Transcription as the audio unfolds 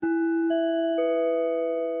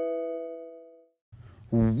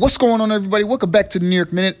What's going on, everybody? Welcome back to the New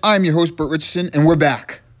York Minute. I'm your host, Bert Richardson, and we're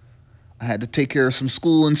back. I had to take care of some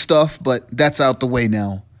school and stuff, but that's out the way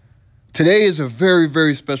now. Today is a very,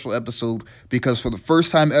 very special episode because for the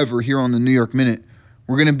first time ever here on the New York Minute,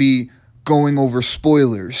 we're going to be going over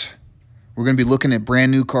spoilers. We're going to be looking at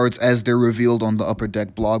brand new cards as they're revealed on the Upper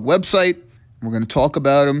Deck blog website. We're going to talk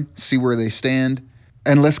about them, see where they stand,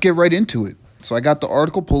 and let's get right into it. So I got the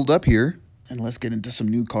article pulled up here, and let's get into some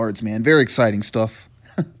new cards, man. Very exciting stuff.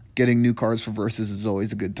 Getting new cards for Versus is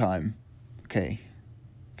always a good time. Okay.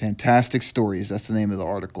 Fantastic Stories. That's the name of the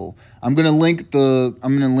article. I'm gonna link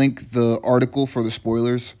the article for the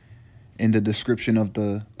spoilers in the description of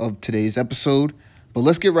today's episode. But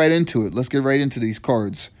let's get right into it. Let's get right into these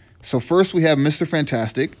cards. So first we have Mr.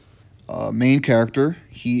 Fantastic, main character.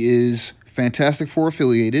 He is Fantastic Four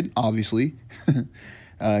affiliated, obviously.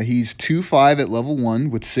 He's 2/5 at level 1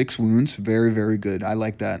 with 6 wounds. Very, very good. I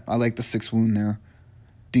like that. I like the 6 wound there.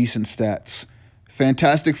 Decent stats.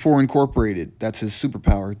 Fantastic Four Incorporated. That's his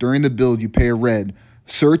superpower. During the build, you pay a red.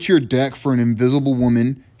 Search your deck for an Invisible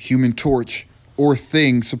Woman, Human Torch, or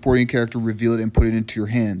thing supporting character. Reveal it and put it into your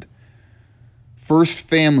hand. First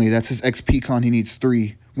Family. That's his XP con. He needs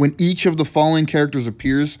 3. When each of the following characters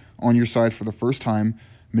appears on your side for the first time,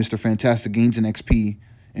 Mr. Fantastic gains an XP.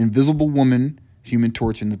 Invisible Woman, Human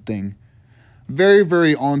Torch, and the thing. Very,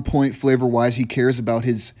 very on point flavor-wise. He cares about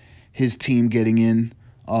his team getting in.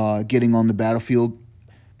 Getting on the battlefield.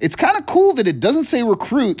 It's kind of cool that it doesn't say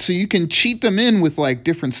recruit, so you can cheat them in with like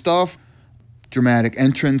different stuff, dramatic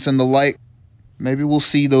entrance and the like. Maybe we'll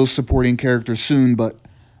see those supporting characters soon, but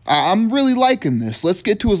I'm really liking this. Let's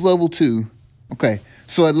get to his level 2. Okay,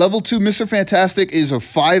 so at level 2, Mr. Fantastic is a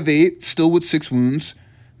 5'8", still with 6 wounds.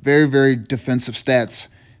 Very, very defensive stats.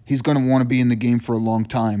 He's going to want to be in the game for a long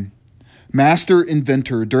time. Master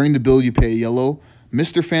Inventor. During the build, you pay a yellow.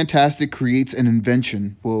 Mr. Fantastic creates an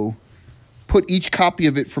invention. Whoa. Put each copy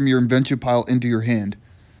of it from your invention pile into your hand.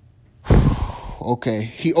 Okay.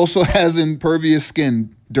 He also has impervious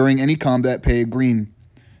skin. During any combat, pay a green.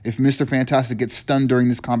 If Mr. Fantastic gets stunned during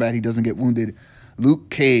this combat, he doesn't get wounded. Luke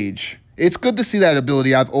Cage. It's good to see that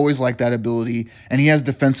ability. I've always liked that ability. And he has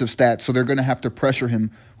defensive stats, so they're going to have to pressure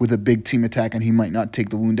him with a big team attack, and he might not take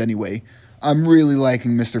the wound anyway. I'm really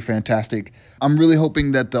liking Mr. Fantastic. I'm really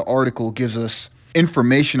hoping that the article gives us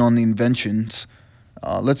information on the inventions.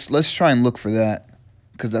 Let's try and look for that,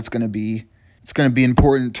 because it's going to be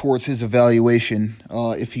important towards his evaluation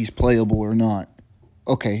if he's playable or not.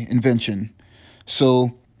 Okay, invention.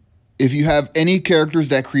 So if you have any characters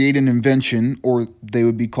that create an invention, or they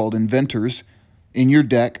would be called inventors, in your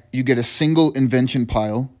deck, you get a single invention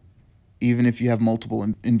pile, even if you have multiple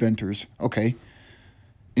inventors. Okay.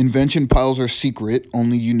 Invention piles are secret,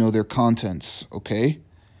 only you know their contents. Okay.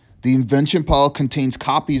 The invention pile contains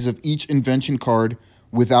copies of each invention card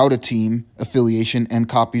without a team affiliation and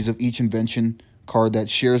copies of each invention card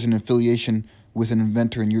that shares an affiliation with an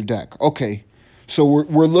inventor in your deck. Okay, so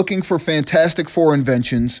we're looking for Fantastic Four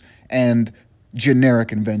inventions and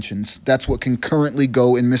generic inventions. That's what can currently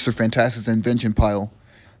go in Mr. Fantastic's invention pile.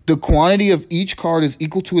 The quantity of each card is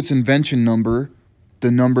equal to its invention number,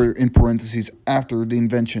 the number in parentheses after the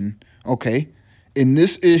invention. Okay. In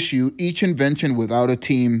this issue, each invention without a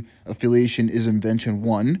team affiliation is invention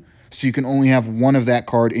 1, so you can only have one of that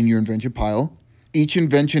card in your invention pile. Each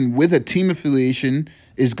invention with a team affiliation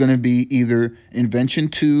is going to be either invention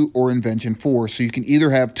 2 or invention 4, so you can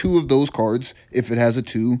either have 2 of those cards if it has a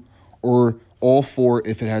 2, or all 4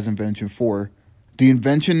 if it has invention 4. The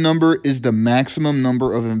invention number is the maximum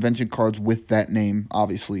number of invention cards with that name,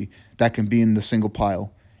 obviously, that can be in the single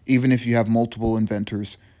pile, even if you have multiple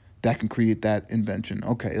inventors that can create that invention.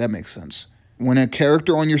 Okay, that makes sense. When a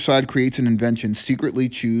character on your side creates an invention, secretly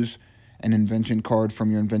choose an invention card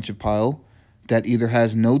from your invention pile that either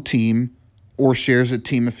has no team or shares a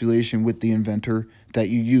team affiliation with the inventor that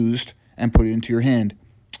you used and put it into your hand.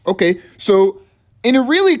 Okay, so in a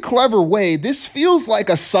really clever way, this feels like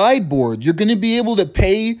a sideboard. You're going to be able to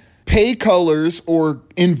pay colors or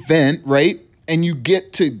invent, right? And you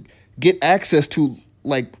get access to,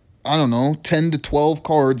 like, I don't know, 10 to 12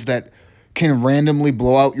 cards that can randomly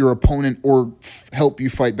blow out your opponent or help you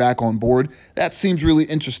fight back on board. That seems really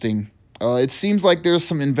interesting. It seems like there's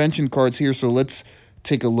some invention cards here, so let's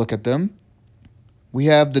take a look at them. We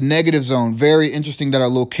have the Negative Zone. Very interesting that our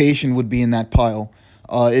location would be in that pile.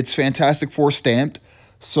 It's Fantastic Four stamped,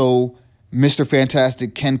 so Mr.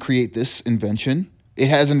 Fantastic can create this invention. It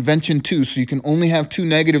has invention 2, so you can only have 2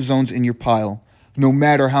 negative zones in your pile, no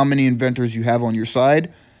matter how many inventors you have on your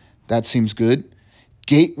side. That seems good.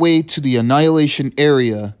 Gateway to the Annihilation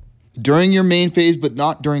Area. During your main phase, but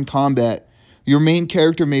not during combat, your main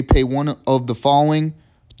character may pay one of the following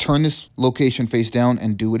Turn this location face down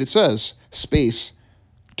and do what it says. Space.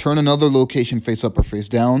 Turn another location face up or face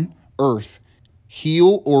down. Earth.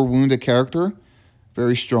 Heal or wound a character.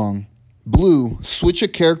 Very strong. Blue. Switch a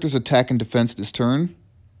character's attack and defense this turn.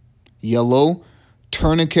 Yellow.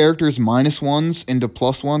 Turn a character's -1s into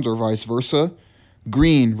 +1s or vice versa.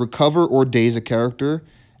 Green. Recover or daze a character.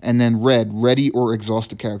 And then red. Ready or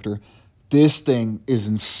exhaust a character. This thing is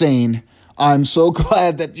insane. I'm so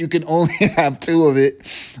glad that you can only have 2 of it.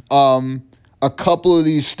 A couple of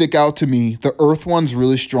these stick out to me. The Earth one's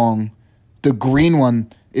really strong. The green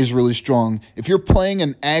one is really strong. If you're playing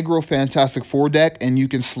an aggro Fantastic Four deck and you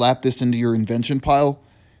can slap this into your invention pile,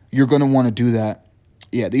 you're going to want to do that.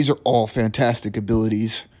 Yeah, these are all fantastic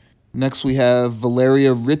abilities. Next we have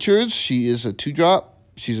Valeria Richards. She is a 2-drop.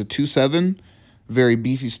 She's a 2/7. Very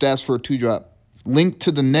beefy stats for a 2-drop. Link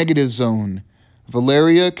to the negative zone.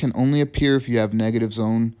 Valeria can only appear if you have negative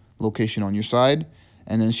zone location on your side.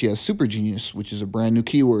 And then she has Super Genius, which is a brand new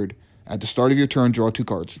keyword. At the start of your turn, draw 2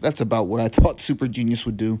 cards. That's about what I thought Super Genius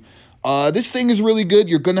would do. This thing is really good.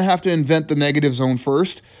 You're going to have to invent the negative zone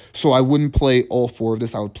first. So I wouldn't play all 4 of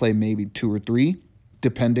this. I would play maybe 2 or 3,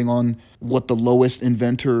 depending on what the lowest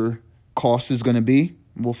inventor cost is going to be.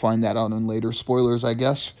 We'll find that out in later spoilers, I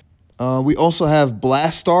guess. We also have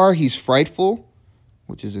Blastar. He's frightful,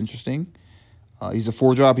 which is interesting. He's a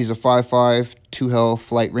 4-drop. He's a 5/5, 2 health,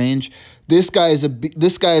 flight range. This guy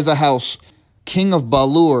is a house. King of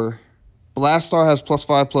Balur. Blastar has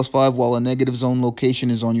 +5/+5 while a negative zone location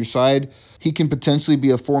is on your side. He can potentially be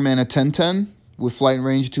a 4-mana 10/10 with flight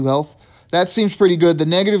range, 2 health. That seems pretty good. The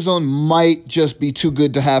negative zone might just be too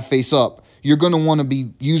good to have face up. You're going to want to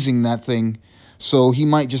be using that thing. So he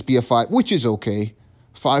might just be a 5, which is okay.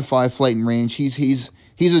 5/5 flight and range. He's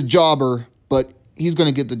a jobber, but he's going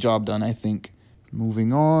to get the job done, I think.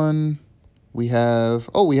 Moving on, we have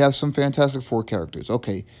some Fantastic Four characters.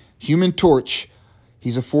 Okay, Human Torch.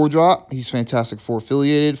 He's a 4-drop. He's Fantastic Four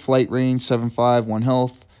affiliated. Flight range, 7/5, 1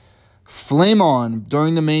 health. Flame On.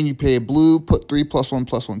 During the main, you pay a blue. Put 3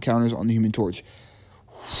 +1/+1 counters on the Human Torch.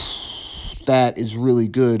 That is really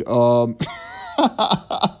good. I'm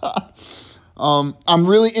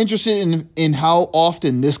really interested in how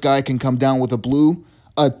often this guy can come down with a blue.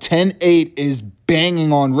 A 10/8 is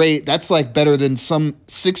banging on rate. That's like better than some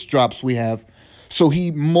 6-drops we have. So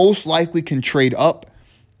he most likely can trade up,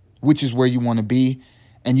 which is where you want to be.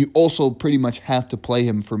 And you also pretty much have to play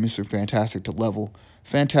him for Mr. Fantastic to level.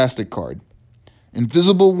 Fantastic card.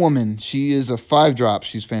 Invisible Woman. She is a 5-drop.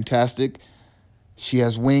 She's fantastic. She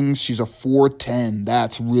has wings. She's a 4/10.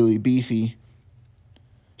 That's really beefy.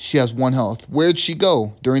 She has 1 health. Where'd she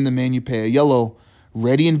go? During the main, you pay a yellow.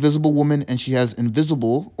 Ready Invisible Woman, and she has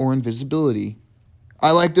invisible or invisibility.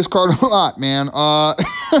 I like this card a lot, man.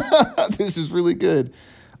 This is really good.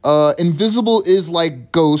 Invisible is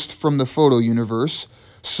like Ghost from the Photo universe.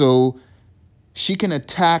 So she can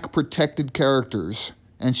attack protected characters,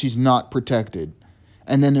 and she's not protected.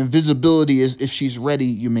 And then invisibility is if she's ready,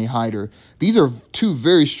 you may hide her. These are 2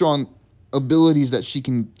 very strong abilities that she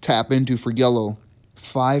can tap into for yellow.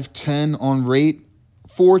 5/10 on rate.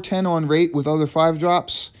 4/10 on rate with other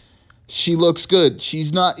 5-drops. She looks good.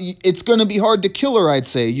 She's not... It's going to be hard to kill her, I'd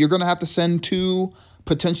say. You're going to have to send 2,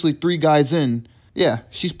 potentially 3 guys in. Yeah,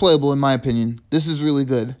 she's playable in my opinion. This is really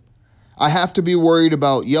good. I have to be worried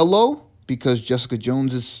about yellow because Jessica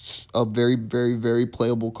Jones is a very, very, very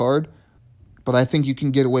playable card. But I think you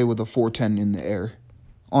can get away with a 4/10 in the air.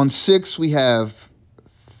 On 6, we have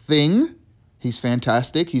Thing. He's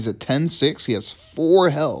fantastic. He's a 10/6. He has 4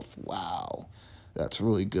 health. Wow. That's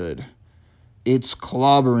really good. It's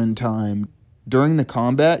clobbering time. During the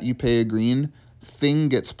combat, you pay a green. Thing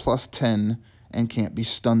gets +10 and can't be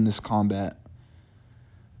stunned this combat.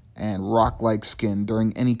 And rock-like skin.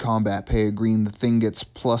 During any combat, pay a green. The Thing gets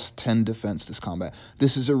 +10 defense this combat.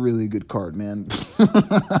 This is a really good card, man.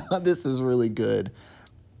 This is really good.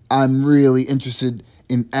 I'm really interested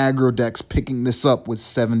in aggro decks picking this up with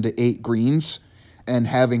 7 to 8 greens and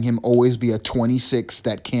having him always be a 26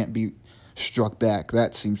 that can't be struck back.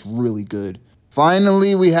 That seems really good.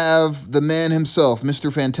 Finally, we have the man himself,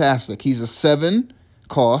 Mr. Fantastic. He's a 7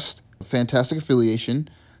 cost, fantastic affiliation,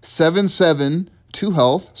 7/7, 2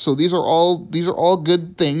 health. So these are all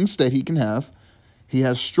good things that he can have. He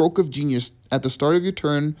has Stroke of Genius. At the start of your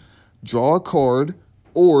turn, draw a card,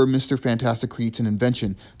 or Mr. Fantastic creates an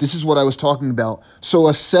invention. This is what I was talking about. So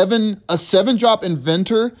a 7-drop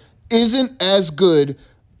inventor isn't as good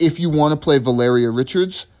if you want to play Valeria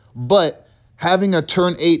Richards, but having a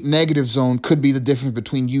turn 8 negative zone could be the difference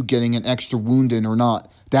between you getting an extra wound in or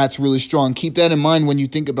not. That's really strong. Keep that in mind when you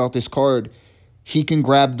think about this card. He can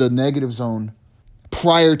grab the negative zone.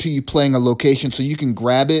 prior to you playing a location, so you can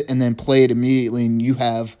grab it and then play it immediately, and you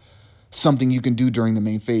have something you can do during the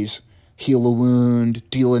main phase. Heal a wound,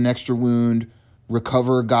 deal an extra wound,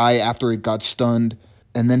 recover a guy after it got stunned.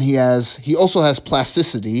 And then he also has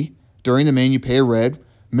plasticity. During the main, you pay a red.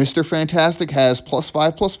 Mr. Fantastic has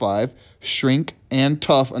 +5/+5, shrink, and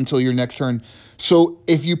tough until your next turn. So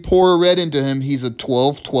if you pour a red into him, he's a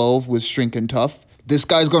 12/12 with shrink and tough. This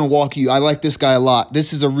guy's going to walk you. I like this guy a lot.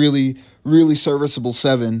 This is a really, really serviceable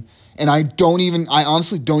 7. And I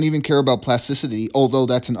honestly don't even care about plasticity, although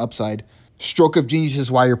that's an upside. Stroke of Genius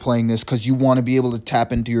is why you're playing this, because you want to be able to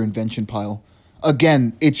tap into your invention pile.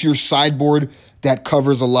 Again, it's your sideboard that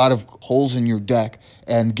covers a lot of holes in your deck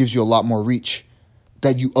and gives you a lot more reach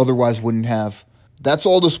that you otherwise wouldn't have. That's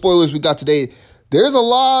all the spoilers we got today. There's a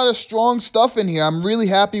lot of strong stuff in here. I'm really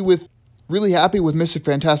happy with Mr.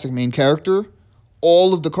 Fantastic main character.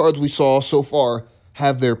 All of the cards we saw so far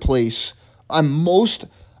have their place. I'm most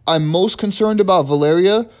concerned about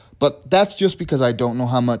Valeria, but that's just because I don't know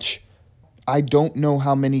how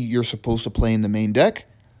many you're supposed to play in the main deck.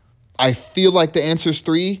 I feel like the answer's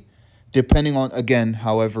 3, depending on, again,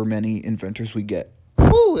 however many inventors we get.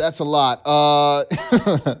 Whew, that's a lot.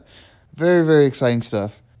 Very, very exciting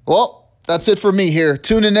stuff. Well, that's it for me here.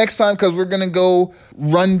 Tune in next time because we're going to go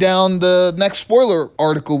run down the next spoiler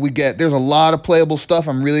article we get. There's a lot of playable stuff.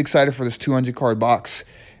 I'm really excited for this 200 card box.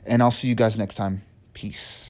 And I'll see you guys next time. Peace.